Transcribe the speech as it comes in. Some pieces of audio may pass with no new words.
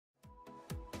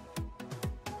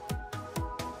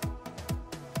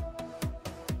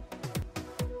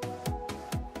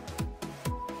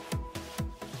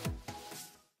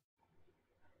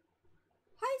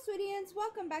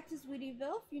welcome back to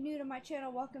Zweetieville. If you're new to my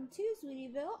channel, welcome to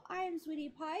Zweetieville. I am Sweetie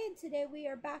Pie, and today we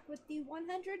are back with the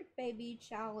 100 Baby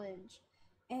Challenge.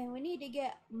 And we need to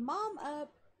get Mom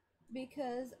up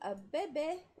because a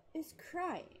baby is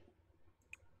crying.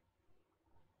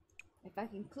 If I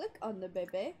can click on the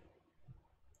baby,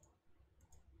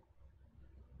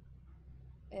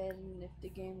 and if the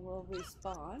game will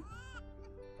respawn.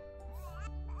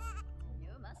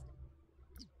 You must.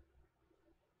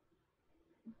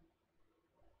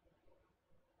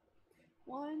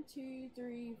 1, 2,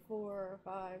 3, 4,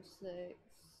 5, 6,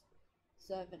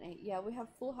 7, 8. Yeah, we have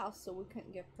full house, so we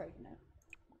couldn't get pregnant.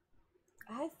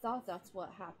 I thought that's what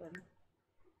happened.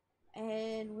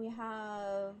 And we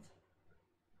have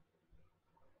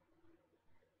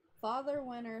Father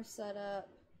Winner set up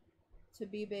to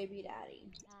be baby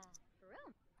daddy.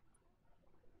 Room.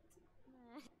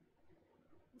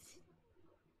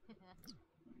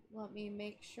 Let me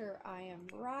make sure I am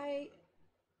right.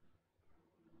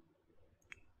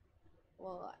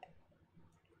 Well, I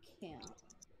can't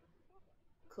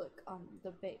click on the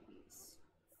babies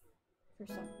for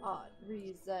some odd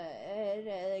reason.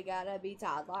 They gotta be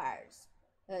toddlers.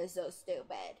 That is so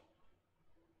stupid.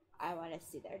 I want to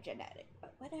see their genetic,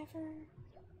 but whatever.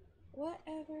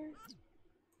 Whatever.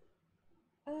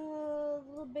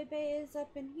 Little baby is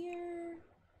up in here.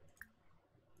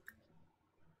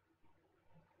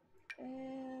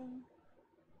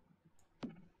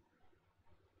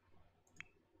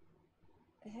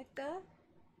 Hector,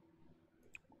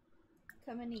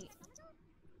 come and eat.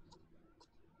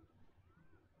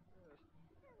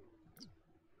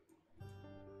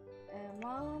 And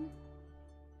Mom,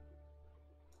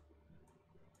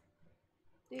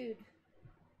 dude,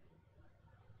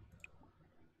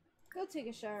 go take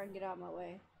a shower and get out of my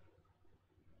way.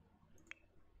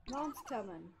 Mom's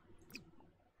coming.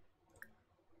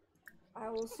 I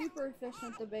will super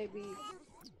efficient the baby,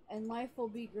 and life will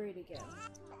be great again.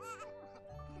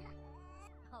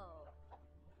 Oh.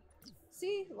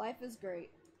 See, life is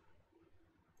great.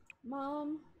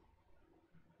 Mom,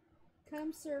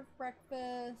 come serve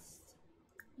breakfast.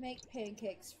 Make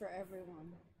pancakes for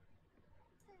everyone.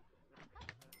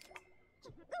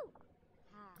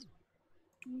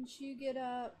 Once you get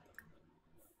up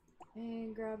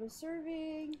and grab a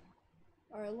serving,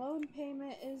 our loan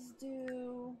payment is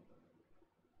due.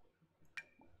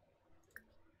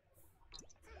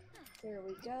 There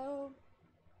we go.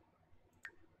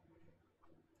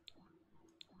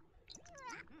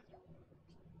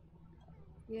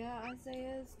 Yeah,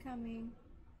 Isaiah is coming.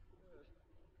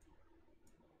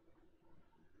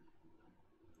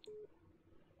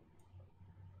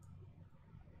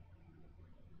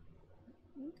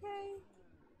 Okay.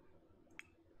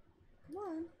 Come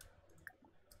on.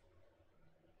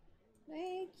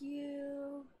 Thank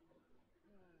you.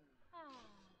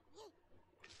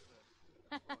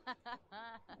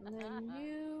 And then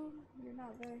you're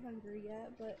not very hungry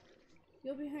yet, but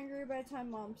you'll be hungry by the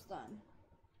time Mom's done.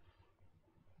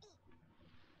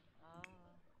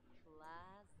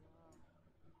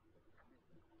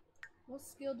 What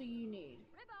skill do you need?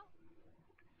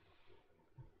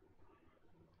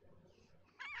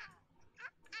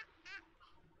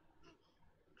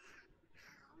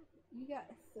 You got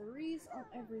 3s on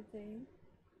everything.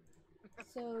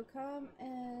 So come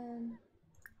and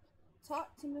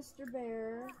talk to Mr.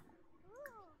 Bear.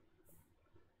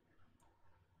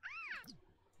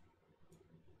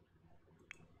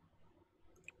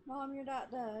 Mom, you're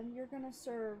not done. You're gonna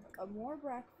serve more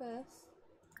breakfast.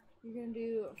 You're gonna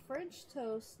do French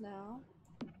toast now.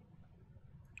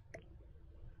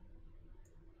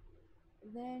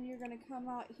 Then you're gonna come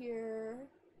out here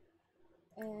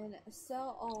and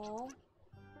sell all.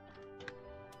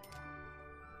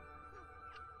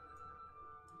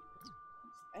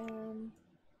 And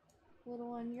little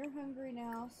one, you're hungry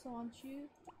now, so why don't you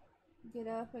get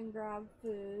up and grab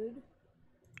food.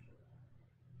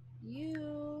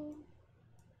 You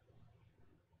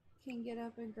can get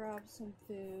up and grab some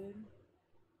food.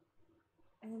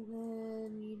 And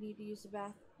then you need to use the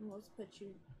bathroom. Let's put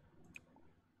you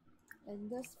in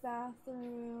this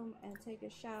bathroom and take a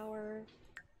shower.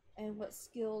 And what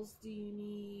skills do you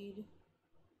need?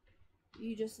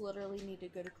 You just literally need to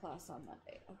go to class on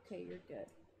Monday. Okay, you're good.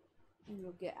 And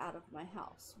you'll get out of my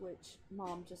house, which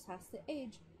Mom just has to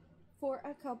age for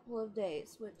a couple of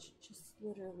days, which just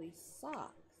literally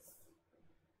sucks.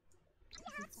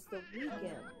 It's the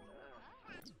weekend.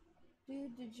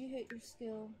 Dude, did you hit your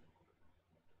skill?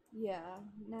 Yeah,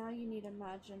 now you need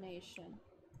imagination.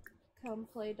 Come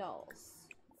play dolls.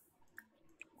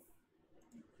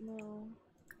 No.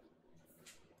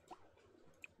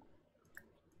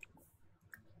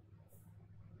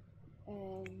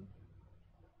 And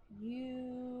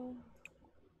You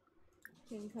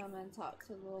can come and talk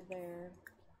to little bear.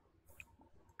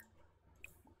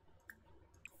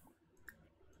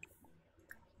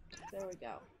 There we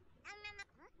go.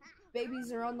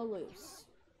 Babies are on the loose.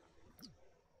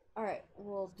 Alright,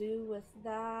 we'll do with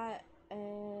that,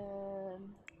 and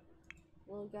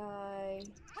little guy,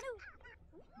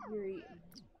 you're eating.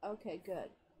 Okay, good.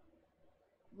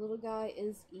 Little guy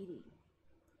is eating.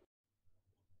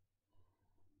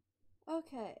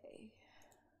 Okay.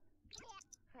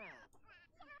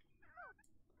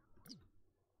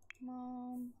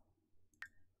 Mom.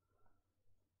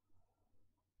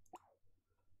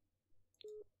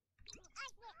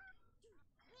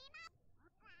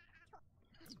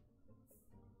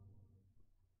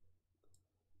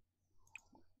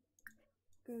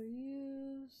 Go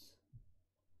use.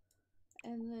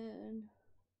 And then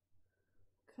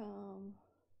come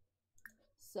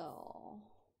sell.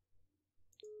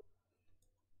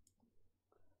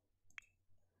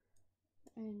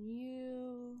 And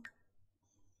you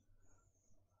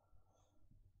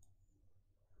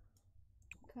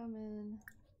come in,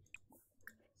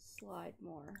 slide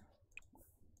more.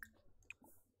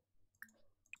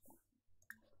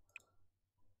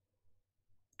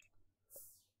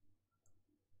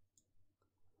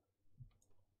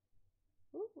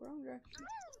 Ooh, wrong direction.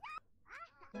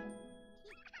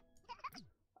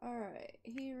 Alright,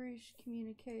 he reached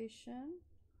communication.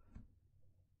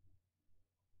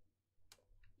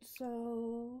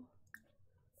 So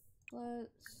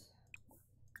let's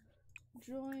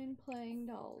join playing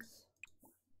dolls.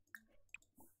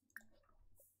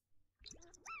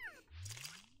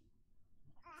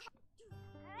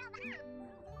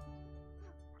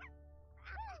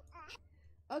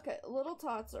 Okay, little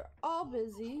tots are all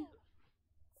busy.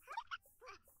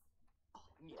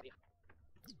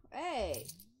 Hey!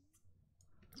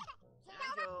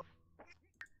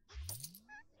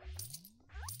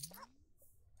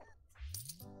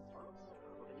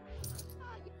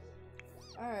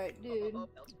 Alright, dude.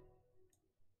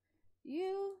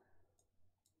 You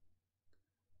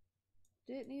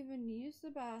didn't even use the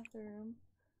bathroom.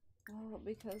 Oh,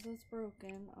 because it's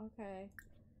broken. Okay.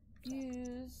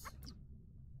 Use.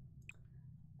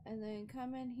 And then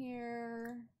come in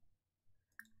here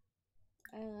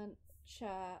and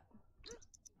chat.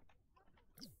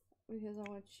 Because I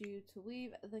want you to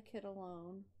leave the kid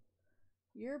alone.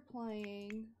 You're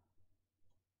playing.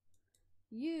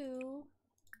 You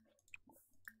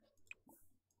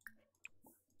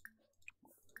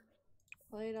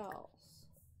play dolls.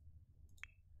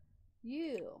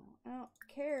 You, I don't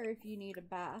care if you need a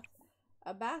bath.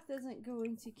 A bath isn't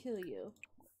going to kill you.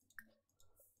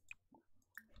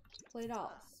 Play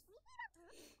dolls.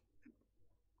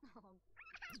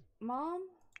 Mom,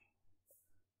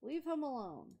 leave him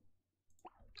alone.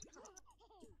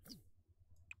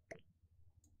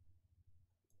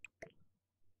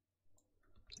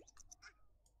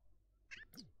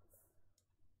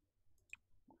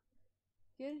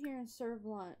 Get in here and serve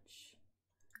lunch.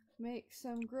 Make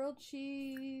some grilled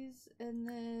cheese and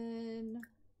then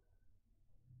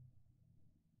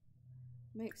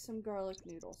make some garlic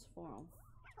noodles for him.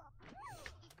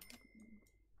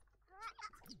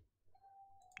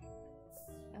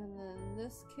 And then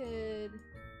this kid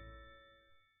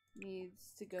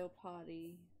needs to go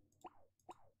potty.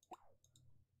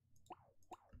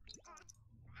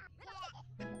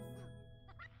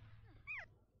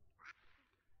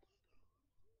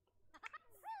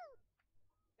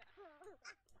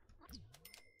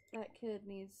 That kid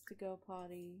needs to go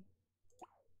potty.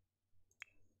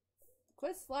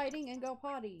 Quit sliding and go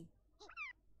potty.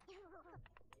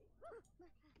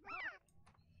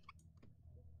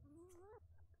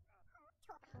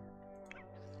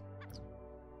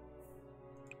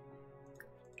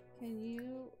 Can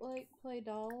you, like, play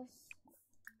dolls?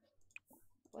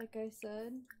 Like I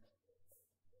said.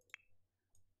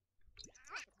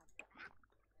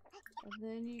 And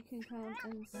then you can come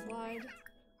and slide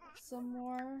some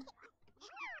more.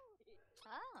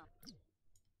 Oh.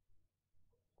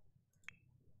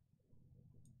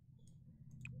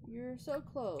 You're so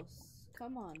close.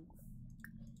 Come on.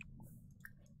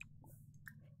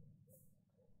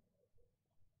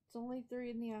 It's only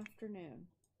 3 in the afternoon.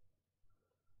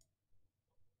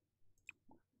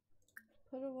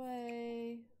 Put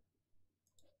away.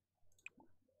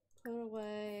 Put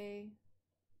away.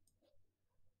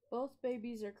 Both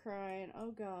babies are crying.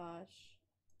 Oh gosh.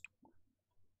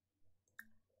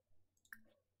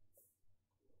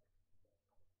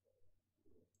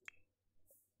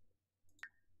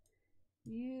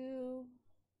 You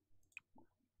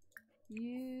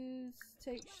use,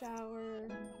 take shower.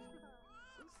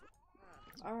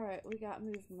 Alright, we got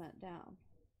movement down.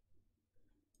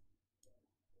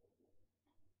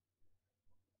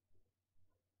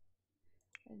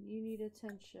 And you need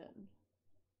attention.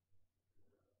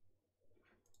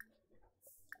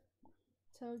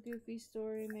 Tell goofy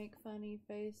story, make funny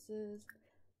faces,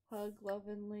 hug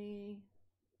lovingly.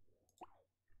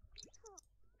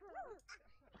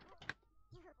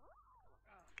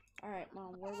 Alright,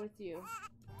 Mom, we're with you.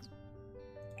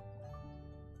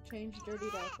 Change dirty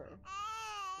diaper.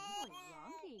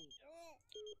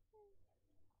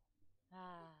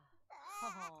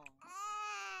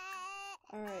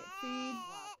 Alright, feed.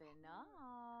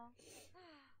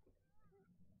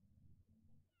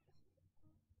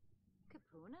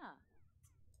 Kapuna.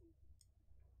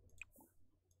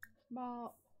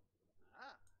 Mop.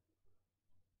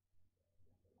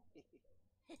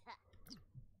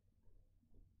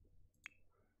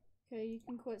 Okay, you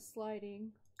can quit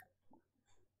sliding.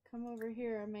 Come over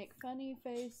here and make funny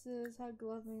faces, hug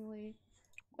lovingly.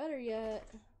 Better yet.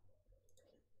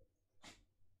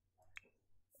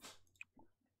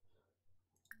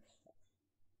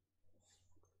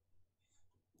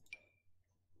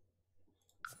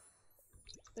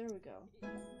 There we go.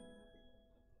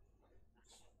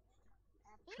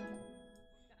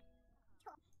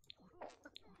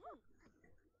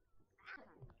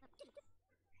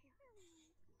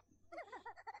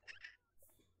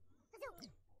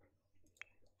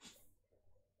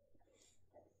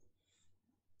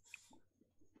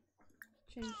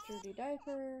 Change dirty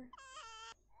diaper.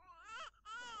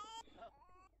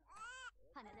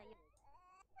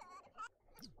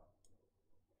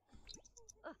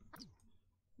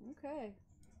 Okay.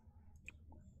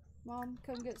 Mom,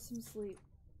 come get some sleep.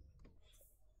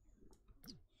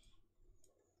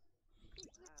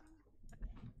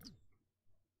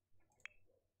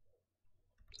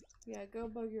 Yeah, go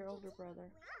bug your older brother.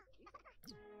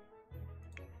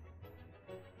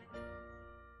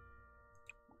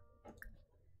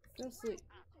 Go sleep.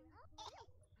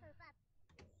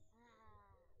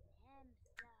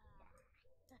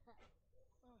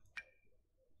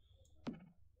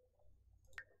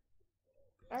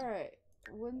 Alright,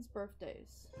 when's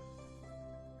birthdays?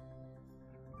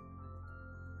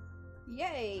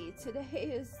 Yay! Today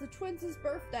is the twins'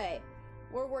 birthday!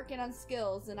 We're working on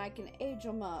skills and I can age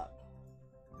them up.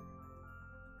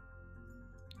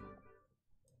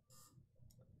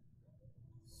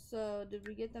 So, did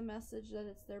we get the message that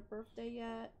it's their birthday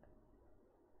yet?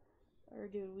 Or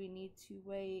do we need to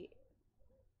wait?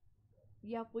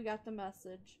 Yep, we got the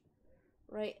message.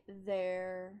 Right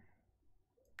there.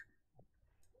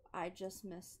 I just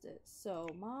missed it. So,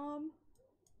 Mom,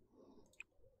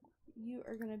 you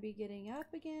are going to be getting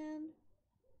up again.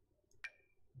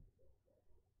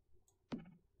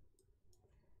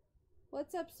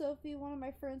 What's up, Sophie? One of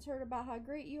my friends heard about how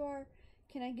great you are.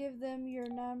 Can I give them your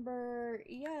number?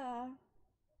 Yeah.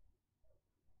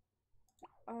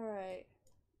 Alright.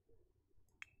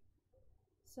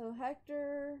 So,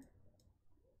 Hector,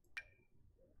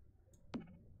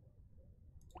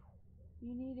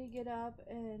 you need to get up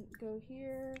and go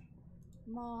here.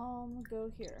 Mom,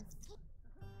 go here.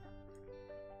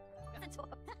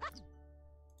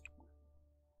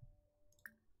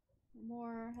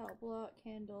 More help blow out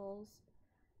candles.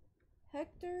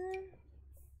 Hector,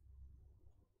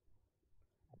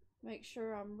 make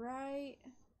sure I'm right.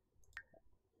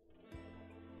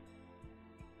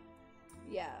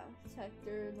 Yeah, it's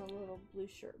Hector and the little blue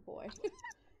shirt boy.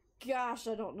 Gosh,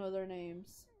 I don't know their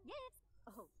names.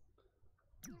 Oh.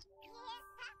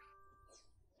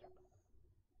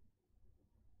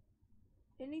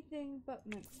 Anything but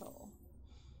mental.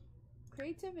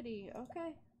 Creativity,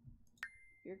 okay.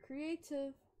 You're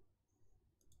creative.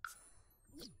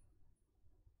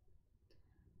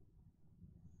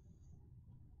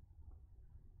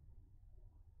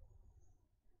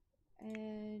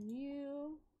 And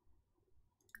you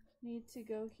need to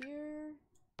go here.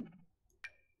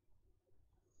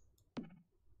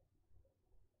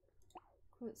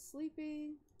 Quit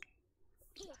sleeping.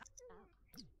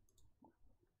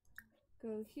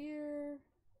 Go here.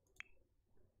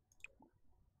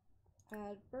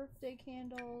 Add birthday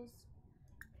candles.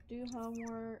 Do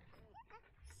homework.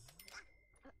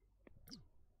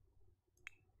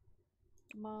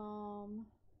 Mom,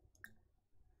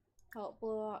 help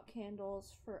blow out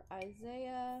candles for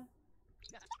Isaiah.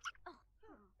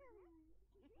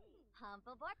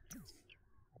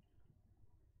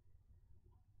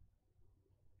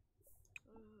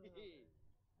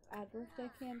 Add birthday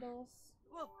candles.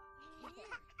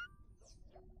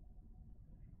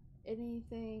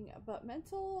 Anything but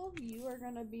mental, you are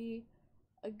gonna be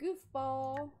a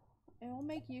goofball, and we'll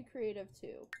make you creative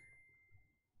too.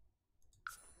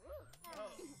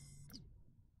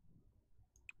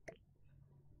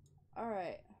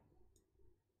 Alright.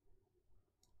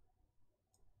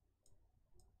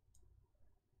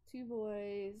 Two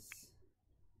boys.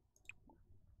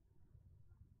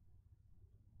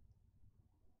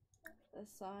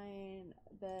 Assign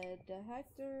bed to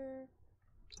Hector.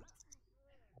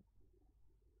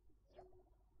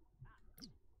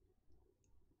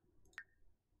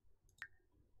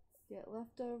 Get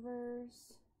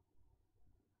leftovers.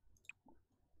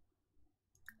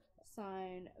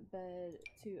 Assign bed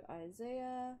to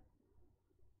Isaiah.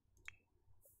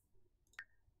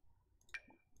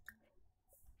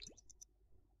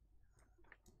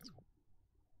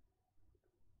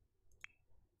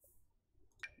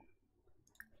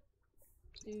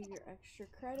 Do your extra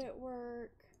credit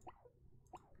work.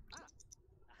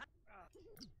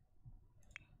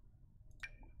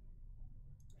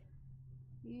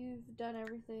 You've done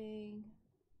everything.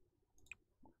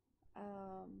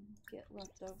 Get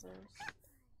leftovers.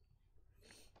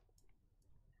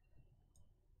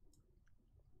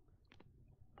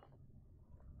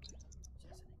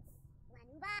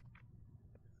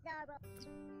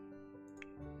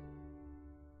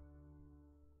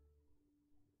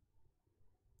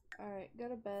 Alright, go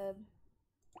to bed.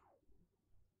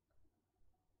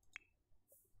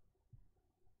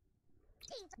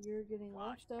 You're getting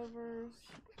leftovers.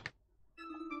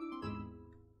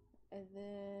 And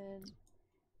then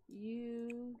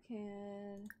you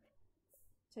can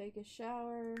take a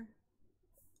shower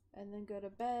and then go to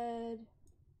bed.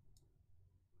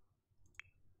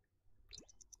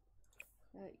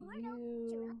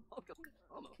 You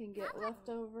can get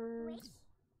leftovers.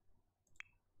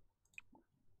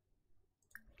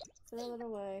 Throw it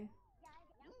away.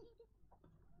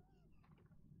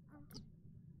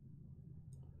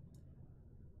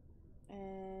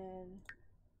 And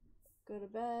go to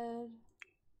bed.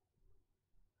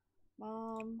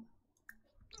 Mom,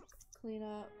 clean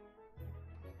up.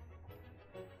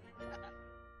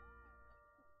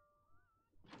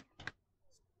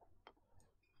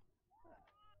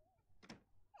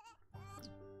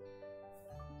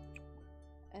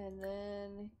 And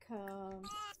then comes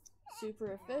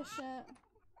super efficient.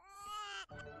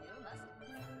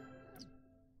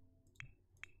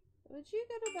 Would you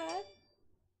go to bed?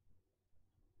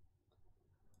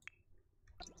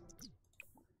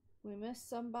 We missed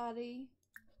somebody.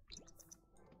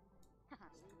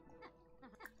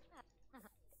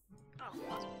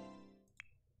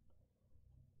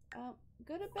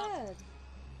 Go to bed.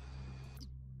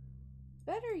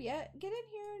 Better yet, get in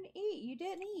here and eat. You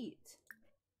didn't eat.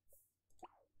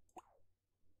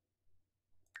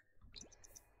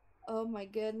 Oh my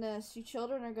goodness, you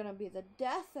children are gonna be the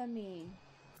death of me.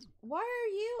 Why are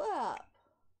you up?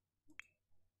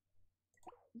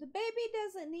 The baby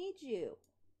doesn't need you.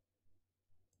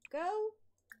 Go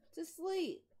to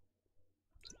sleep.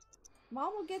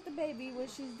 Mom will get the baby when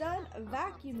she's done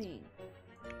vacuuming.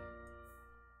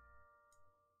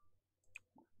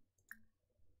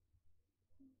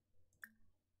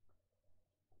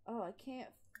 Oh, I can't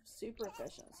super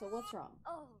efficient. So what's wrong?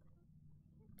 Oh.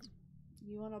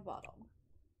 You want a bottle.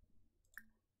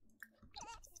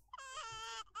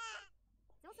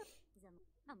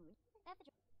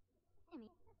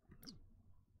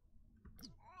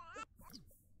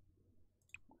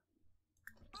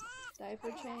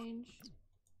 Diaper change.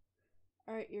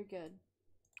 Alright, you're good.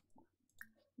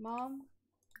 Mom?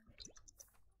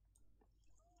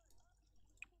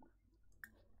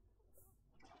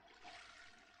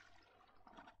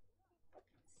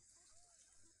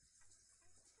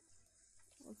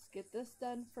 Let's get this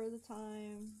done for the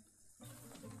time.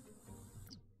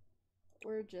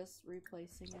 We're just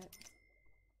replacing it.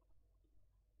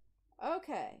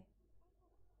 Okay.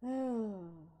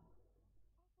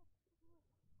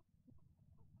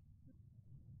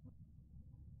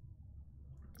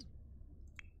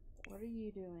 What are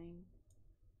you doing?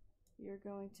 You're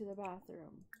going to the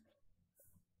bathroom.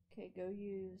 Okay, go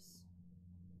use.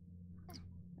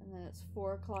 And then it's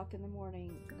 4 o'clock in the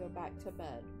morning. Go back to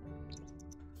bed.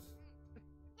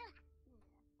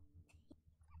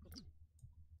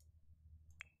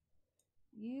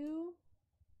 You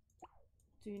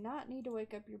do not need to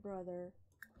wake up your brother.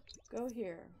 Go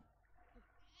here.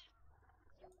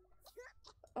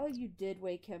 Oh, you did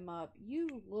wake him up.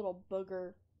 You little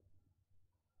booger.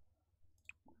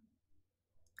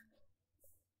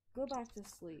 Go back to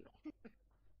sleep.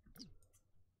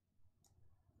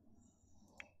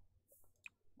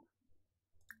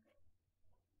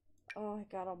 Oh, I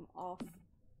got him off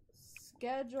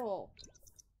schedule.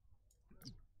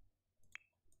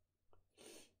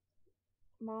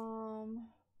 Mom.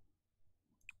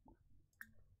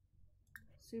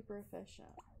 super efficient.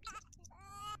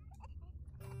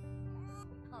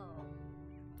 Oh.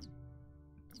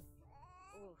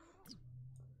 Oof.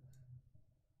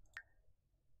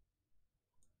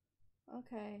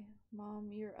 Okay, Mom,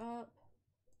 you're up.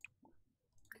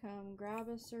 Come grab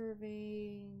a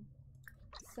serving.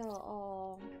 Sell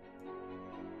all.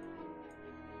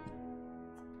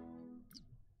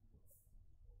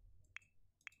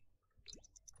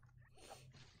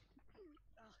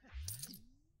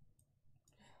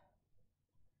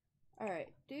 Alright,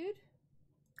 dude.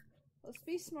 Let's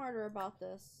be smarter about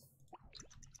this.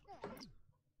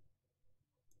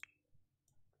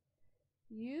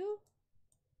 You?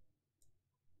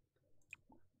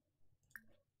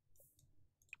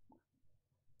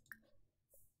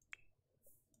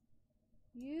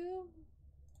 You?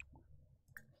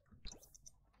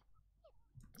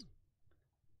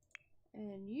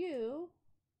 And you?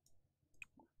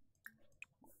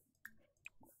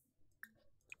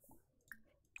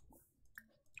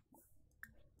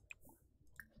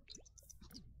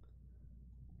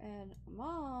 And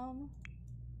Mom?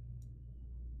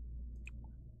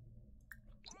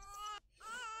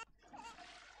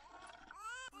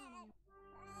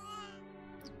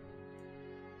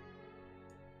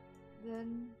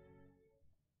 Then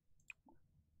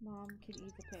Mom can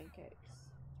eat the pancakes.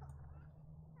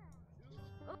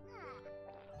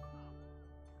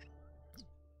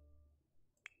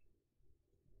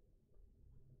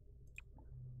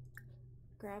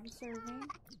 Grab a serving.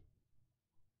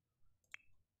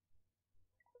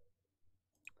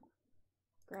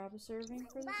 Grab a serving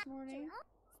for this morning.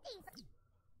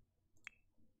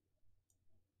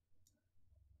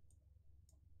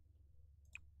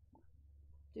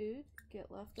 Dude,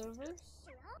 get leftovers.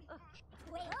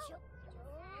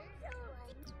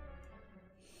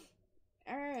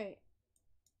 Alright.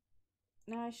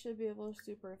 Now I should be able to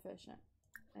super efficient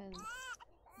and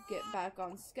get back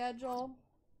on schedule.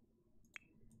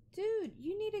 Dude,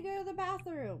 you need to go to the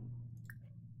bathroom.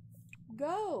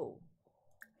 Go.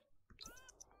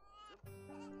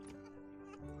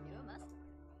 You must.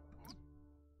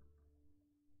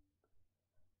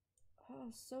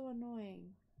 Oh, so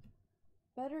annoying.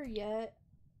 Better yet,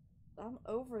 I'm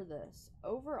over this.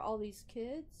 Over all these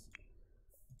kids.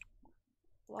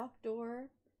 Locked door.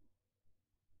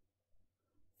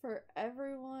 For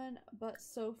everyone but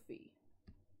Sophie.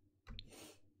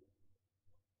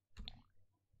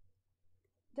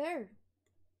 There.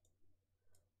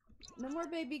 No more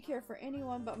baby care for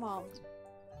anyone but Mom.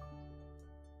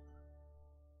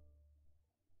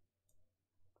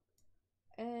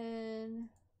 And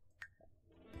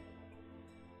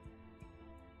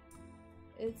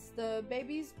it's the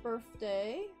baby's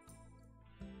birthday.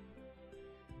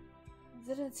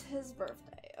 Then it's his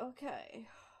birthday. Okay.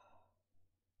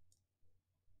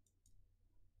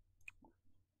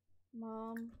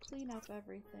 Mom, clean up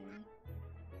everything.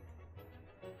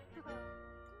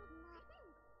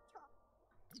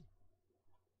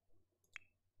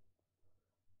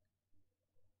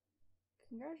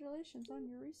 Congratulations on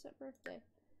your recent birthday.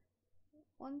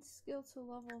 1 skill to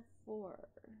level 4.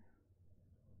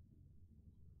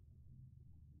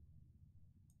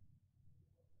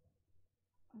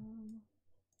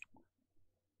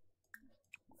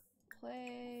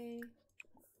 Play,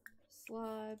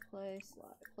 slide, play,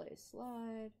 slide, play,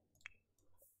 slide.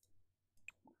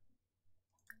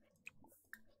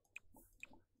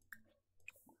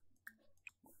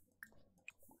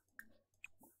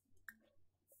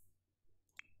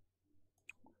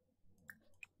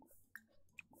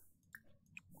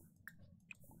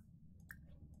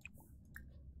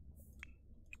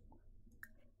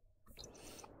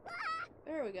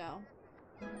 There we go.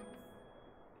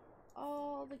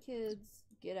 All the kids,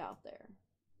 get out there.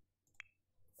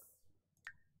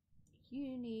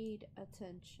 You need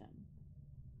attention.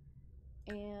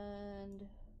 And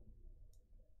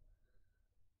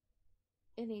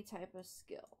any type of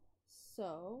skill.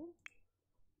 So,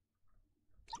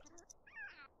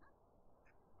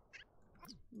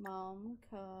 Mom,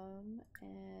 come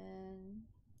and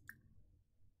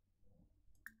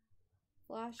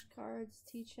flashcards,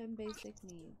 teach him basic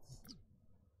needs.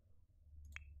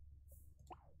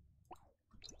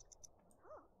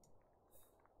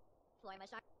 Fly my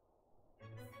shot.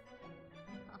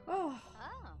 Oh.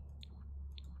 Oh.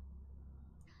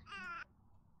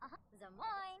 The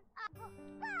mine.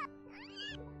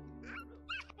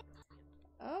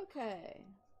 Okay.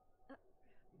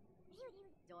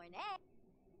 Dornet.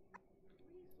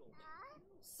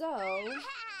 So,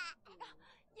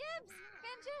 Yibs!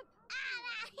 Benjip!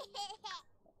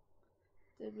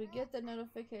 did we get the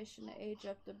notification to age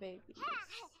up the babies?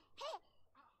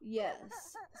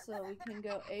 Yes. So we can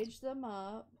go age them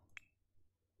up.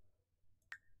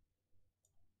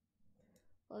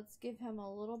 Let's give him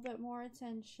a little bit more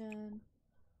attention.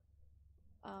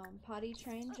 Potty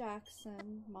train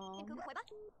Jackson, Mom.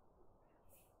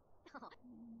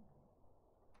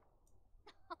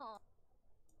 Oh,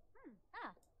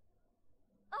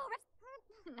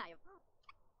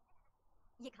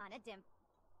 you kinda dim.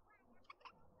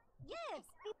 Yes.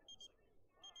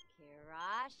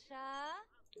 Kirasha.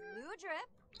 Ludrip.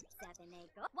 7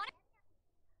 8 go. One.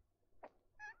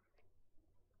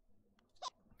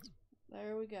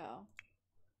 There we go.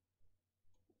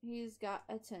 He's got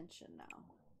attention now.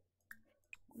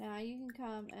 Now you can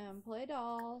come and play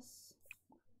dolls.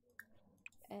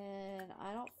 And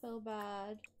I don't feel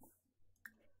bad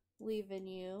leaving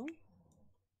you.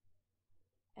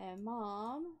 And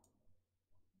Mom.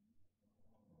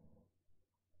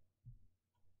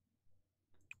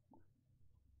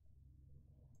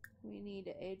 We need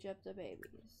to age up the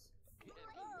babies.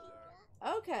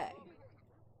 Okay.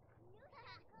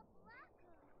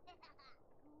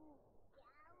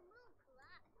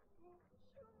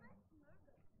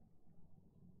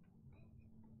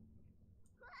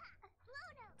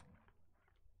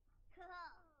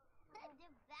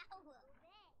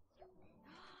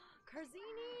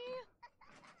 Karzini.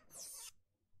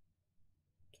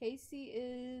 Casey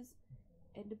is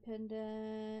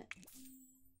independent,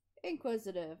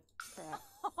 inquisitive. Crap.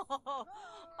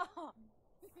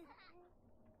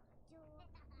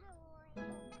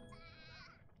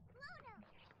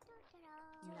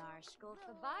 Narshko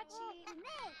Fabachi.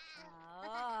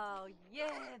 Oh,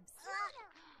 yibs.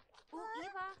 Ooh,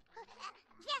 Eva.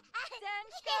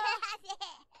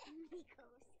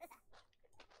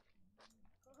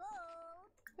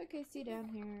 Put Casey down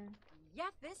here.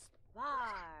 Yepis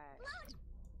bar.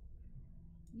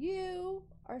 You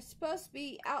are supposed to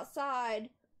be outside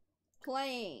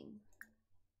playing.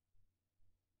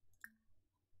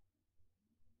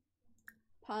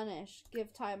 Punish.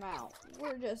 Give time out.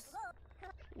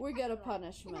 We're good at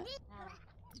punishment.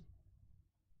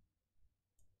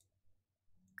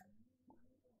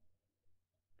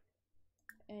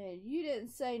 And you didn't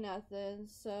say nothing,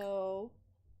 so...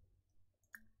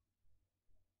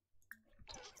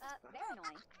 Very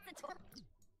annoying.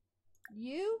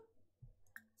 You?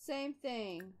 Same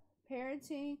thing.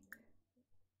 Parenting.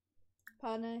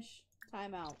 Punish.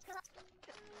 Time out.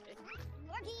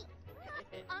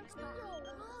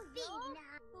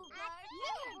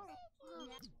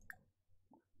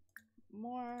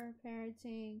 More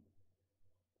parenting.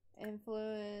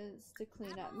 Influence to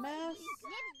clean up mess.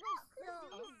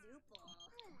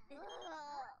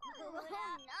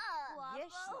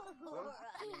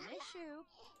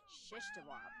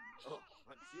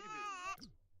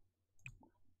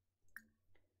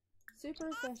 Super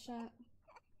efficient.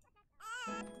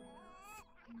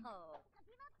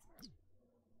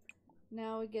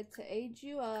 Now we get to age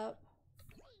you up.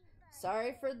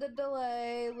 Sorry for the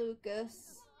delay,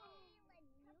 Lucas.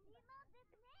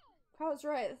 I was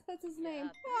right. That's his name.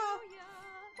 Ah,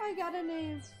 I got a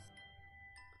name.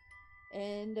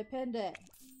 Independent.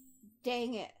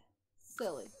 Dang it.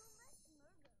 Silly.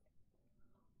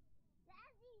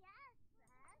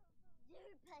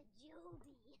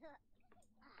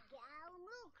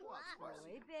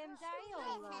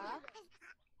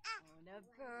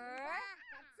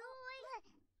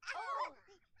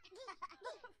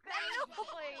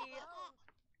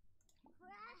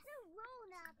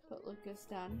 Put Lucas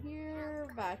down here.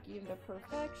 Vacuum to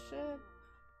perfection.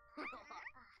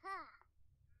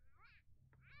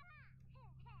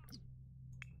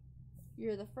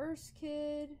 You're the first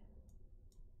kid.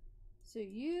 So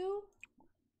you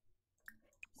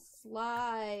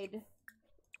slide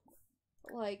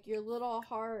like your little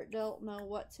heart don't know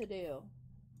what to do.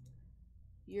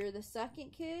 You're the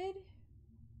second kid.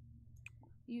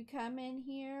 You come in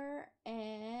here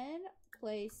and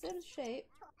play sim shape.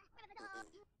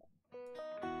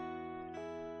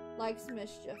 Likes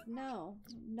mischief. No,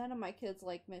 none of my kids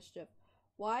like mischief.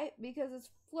 Why? Because it's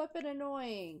flippin'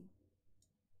 annoying.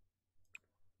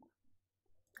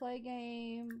 Play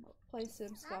game. Play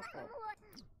sim scuffle.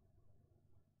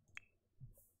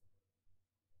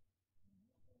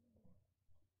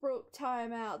 Broke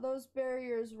timeout. Those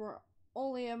barriers were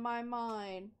only in my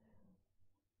mind.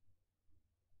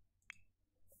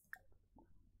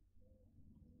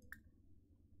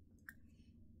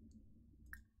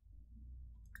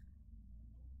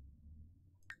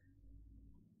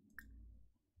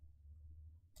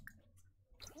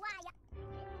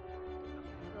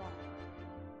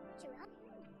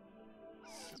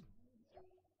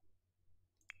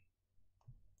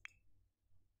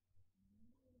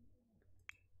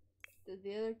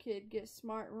 Did the other kid get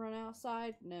smart and run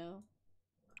outside? No.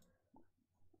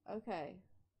 Okay.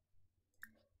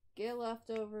 Get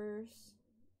leftovers.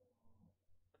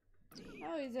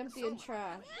 Oh, he's emptying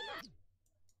trash.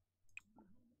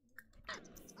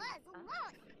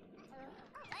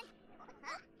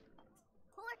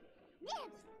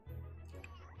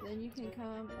 Then you can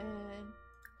come and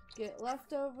get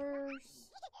leftovers.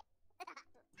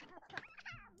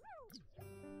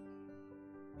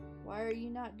 Why are you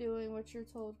not doing what you're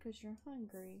told? Because you're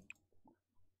hungry.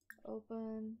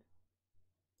 Open.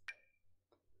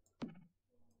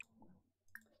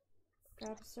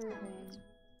 Grab serving.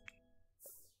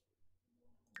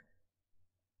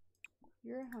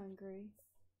 You're hungry.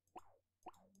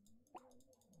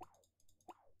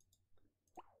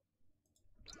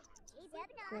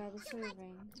 Grab a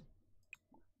serving.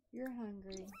 You're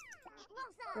hungry.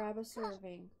 Grab a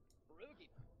serving.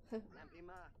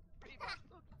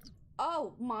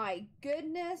 Oh my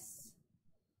goodness!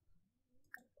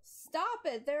 Stop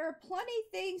it! There are plenty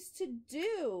things to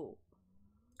do!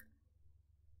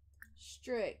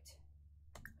 Strict.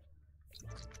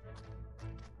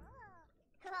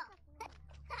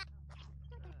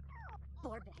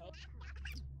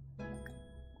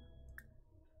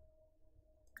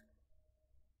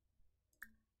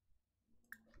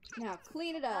 Now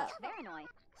clean it up. Very annoying.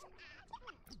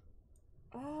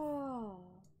 Oh.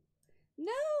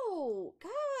 No!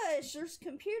 Gosh, there's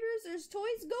computers, there's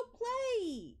toys, go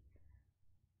play!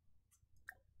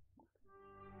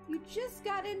 You just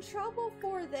got in trouble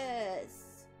for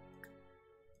this.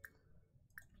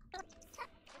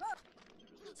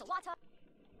 So what's up?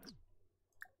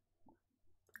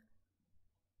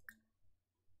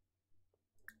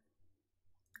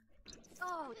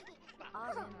 Oh,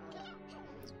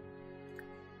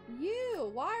 You,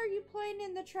 why are you playing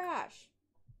in the trash?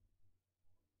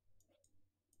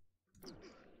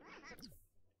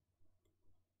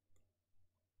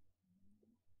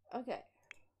 Okay,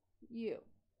 you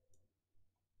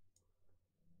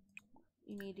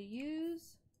need to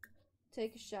use,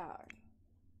 take a shower.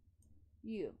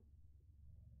 You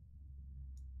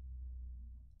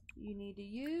need to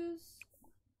use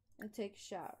and take a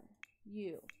shower.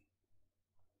 You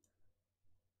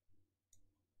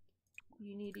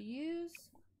need to use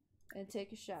and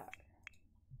take a shower.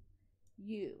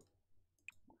 You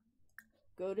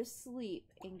go to sleep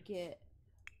and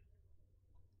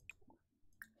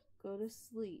go to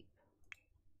sleep.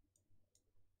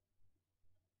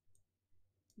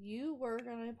 You work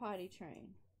on a potty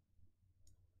train.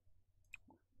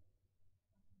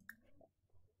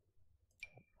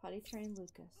 Potty train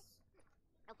Lucas.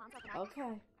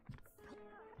 Okay.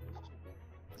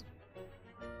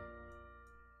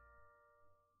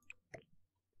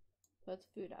 Put the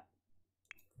food up.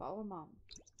 Follow mom.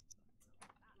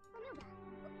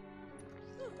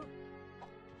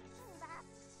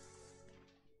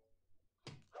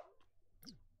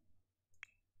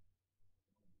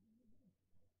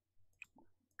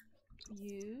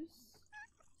 Use.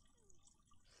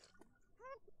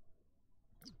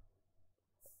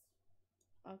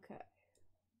 Okay.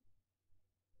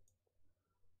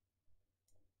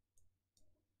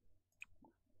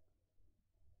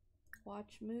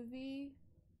 Watch movie.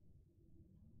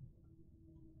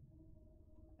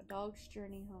 A Dog's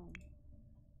Journey Home.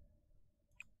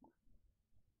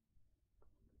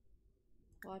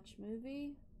 Watch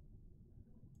movie.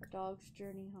 A Dog's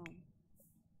Journey Home.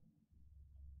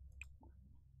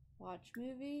 Watch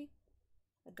movie.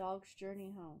 A Dog's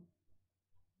Journey Home.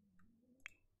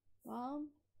 Mom?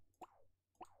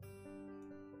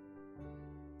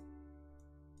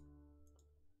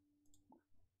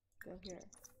 Go here.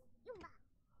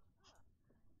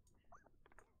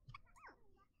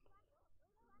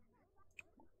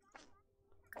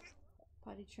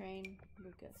 Potty train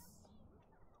Lucas.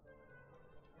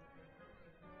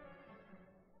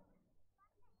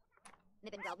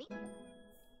 Nippin' Galbi?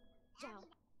 Joe.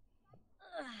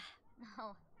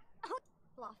 No. Oh,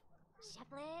 bluff.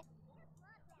 Cheflet.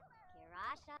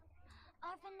 Kirasha.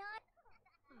 Orphanot.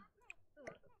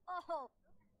 Oh.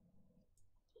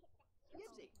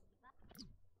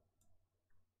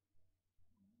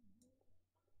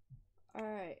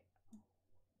 Alright.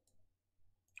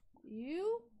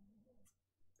 You?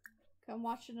 Come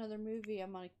watch another movie.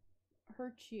 I'm gonna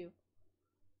hurt you.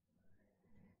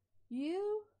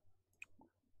 You?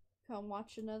 Come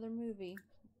watch another movie.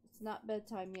 It's not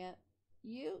bedtime yet.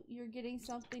 You're getting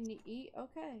something to eat?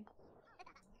 Okay.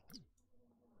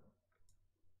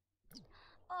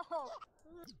 Oh.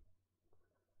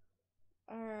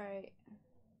 Alright.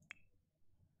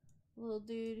 Little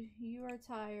dude, you are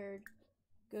tired.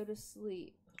 Go to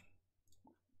sleep.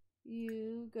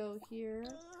 You go here.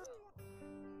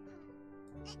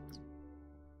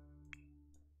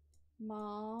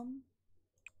 Mom.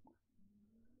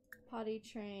 Potty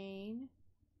train.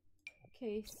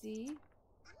 Casey.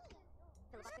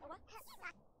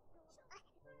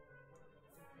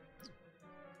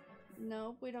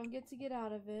 Nope, we don't get to get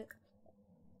out of it.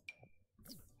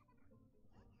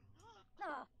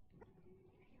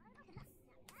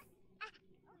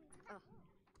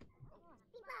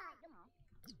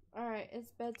 Alright,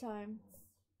 it's bedtime.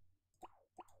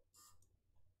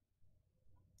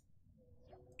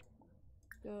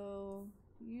 Go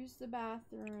use the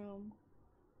bathroom.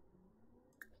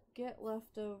 Get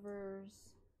leftovers.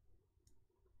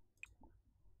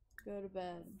 Go to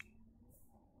bed.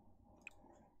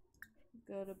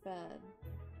 Go to bed.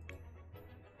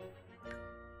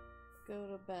 Go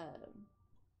to bed.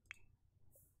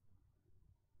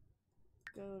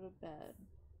 Go to bed.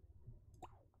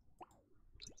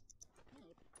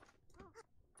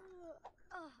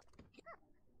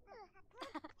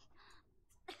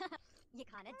 You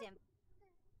kinda dim.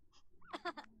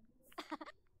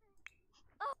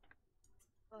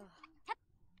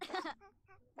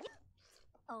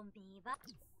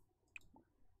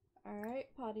 Alright,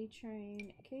 potty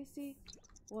train Casey.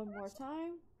 One more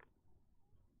time.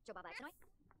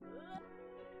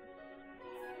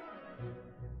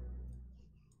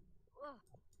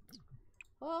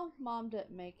 Well, Mom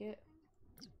didn't make it.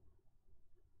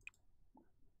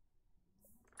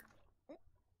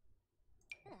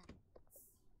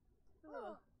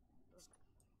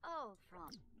 Oh, from.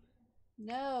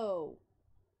 No.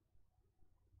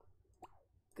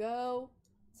 Go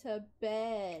to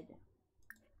bed.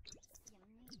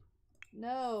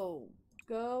 No.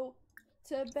 Go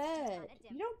to bed.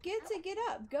 You don't get to get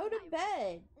up. Go to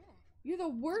bed. You're the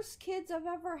worst kids I've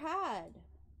ever had.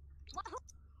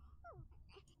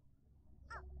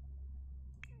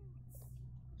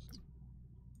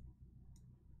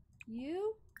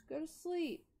 You go to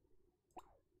sleep.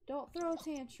 Don't throw a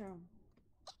tantrum.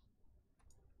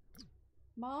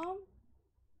 Mom,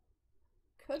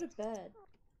 go to bed.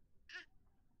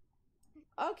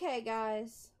 Okay,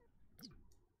 guys.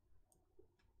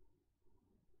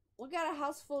 We got a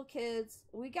house full of kids.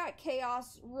 We got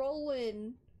chaos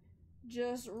rolling.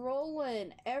 Just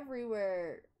rolling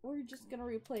everywhere. We're just gonna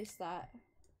replace that.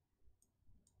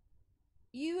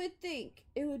 You would think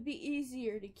it would be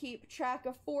easier to keep track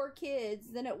of 4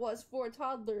 kids than it was 4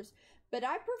 toddlers, but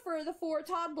I prefer the 4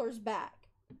 toddlers back.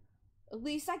 At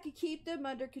least I could keep them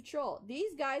under control.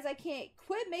 These guys, I can't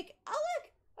quit make. Oh,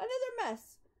 look! Another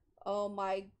mess. Oh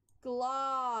my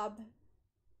glob.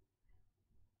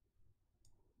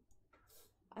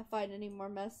 I find any more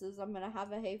messes, I'm gonna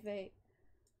have a hay fate.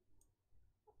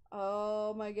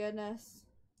 Oh my goodness.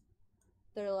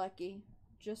 They're lucky.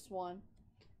 Just one.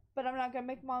 But I'm not gonna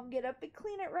make Mom get up and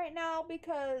clean it right now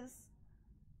because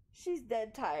she's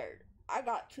dead tired. I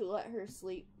got to let her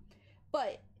sleep.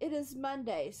 But it is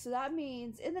Monday, so that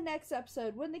means in the next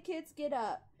episode, when the kids get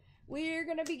up, we're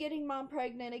gonna be getting Mom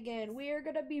pregnant again. We are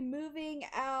gonna be moving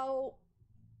out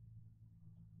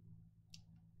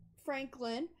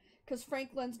Franklin, because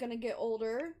Franklin's gonna get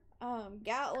older.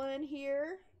 Gatlin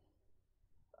here.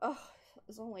 Oh,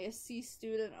 is only a C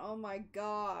student. Oh my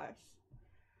gosh.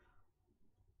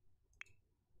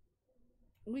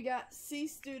 We got C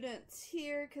students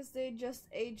here because they just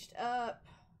aged up.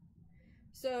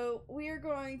 So we are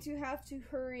going to have to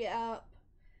hurry up.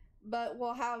 But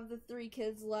we'll have the 3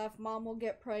 kids left. Mom will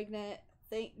get pregnant.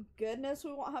 Thank goodness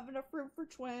we won't have enough room for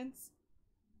twins.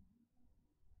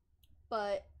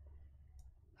 But,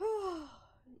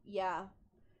 yeah.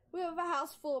 We have a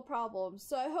house full of problems.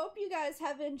 So I hope you guys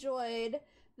have enjoyed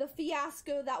the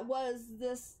fiasco that was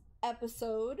this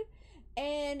episode.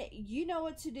 And you know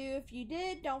what to do. If you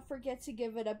did, don't forget to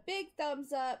give it a big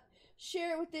thumbs up.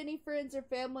 Share it with any friends or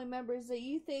family members that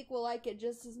you think will like it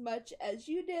just as much as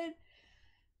you did.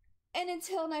 And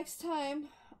until next time,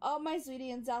 all my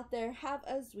Zweetians out there, have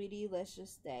a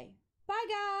Zweetielicious day. Bye,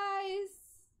 guys!